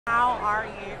How are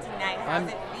you tonight? How does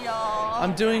it feel?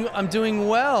 I'm doing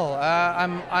well.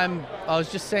 I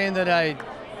was just saying that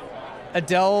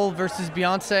Adele versus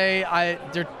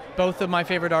Beyoncé. They're both of my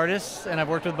favorite artists, and I've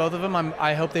worked with both of them.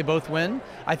 I hope they both win.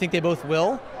 I think they both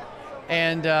will.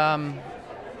 And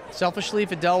selfishly,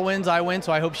 if Adele wins, I win.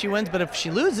 So I hope she wins. But if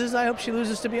she loses, I hope she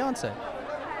loses to Beyoncé.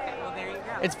 Okay, well there you go.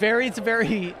 It's a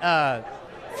very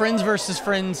friends versus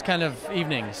friends kind of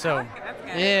evening. So okay, that's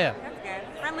good. yeah. That's good.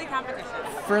 Friendly competition.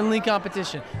 Friendly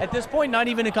competition. At this point, not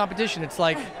even a competition. It's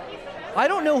like, I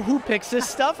don't know who picks this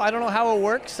stuff. I don't know how it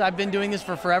works. I've been doing this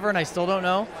for forever, and I still don't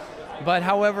know. But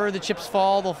however the chips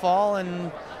fall, they'll fall.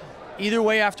 And either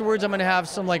way, afterwards, I'm gonna have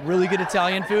some like really good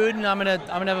Italian food, and I'm gonna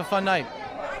have a fun night.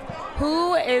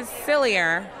 Who is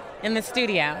sillier in the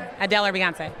studio, Adele or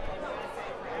Beyonce?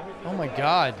 Oh my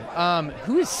God.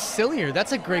 Who is sillier?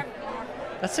 That's a great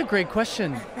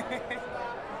question.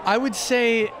 I would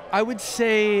say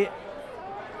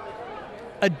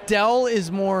Adele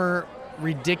is more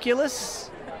ridiculous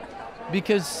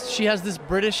because she has this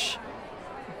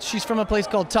she's from a place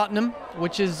called Tottenham,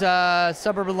 which is a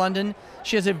suburb of London.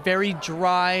 She has a very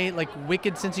dry, like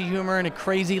wicked sense of humor and a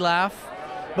crazy laugh.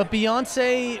 But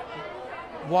Beyonce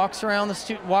walks around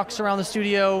the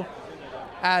studio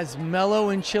as mellow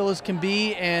and chill as can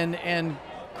be, and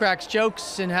cracks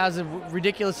jokes and has a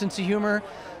ridiculous sense of humor.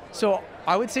 So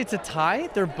I would say it's a tie.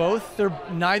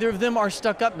 Neither of them are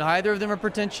stuck up. Neither of them are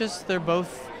pretentious. They're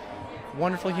both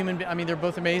wonderful they're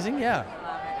both amazing. Yeah. I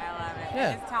love it.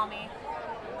 Yeah. Just tell me,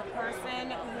 the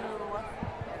person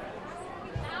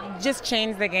who just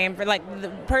changed the game for, like, the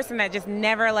person that just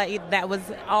never let you, that was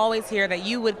always here, that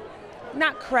you would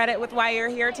not credit with why you're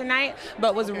here tonight,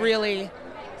 but was really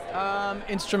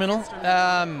instrumental.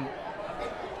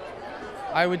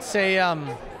 I would say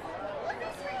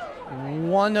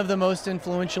one of the most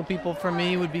influential people for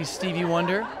me would be Stevie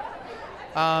Wonder,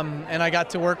 and I got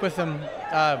to work with him.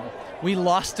 We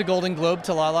lost the Golden Globe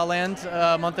to La La Land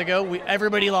a month ago.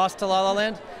 Everybody lost to La La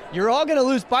Land. You're all gonna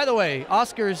lose, by the way.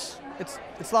 Oscars,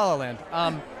 it's La La Land.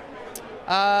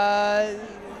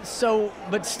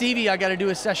 But Stevie, I got to do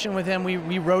a session with him.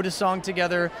 We wrote a song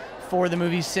together for the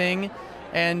movie Sing,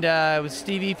 and it was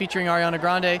Stevie featuring Ariana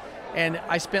Grande. And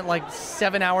I spent like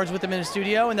 7 hours with him in the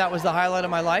studio, and that was the highlight of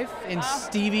my life. And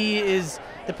Stevie is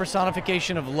the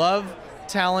personification of love,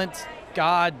 talent,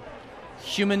 God,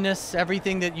 humanness,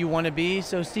 everything that you want to be.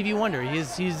 So Stevie Wonder,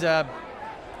 he's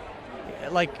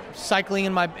like cycling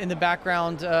in the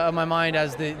background of my mind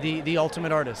as the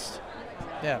ultimate artist.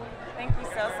 Yeah. Thank you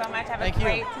so much. Have Thank a you.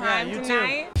 great time Yeah, you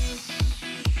tonight. too.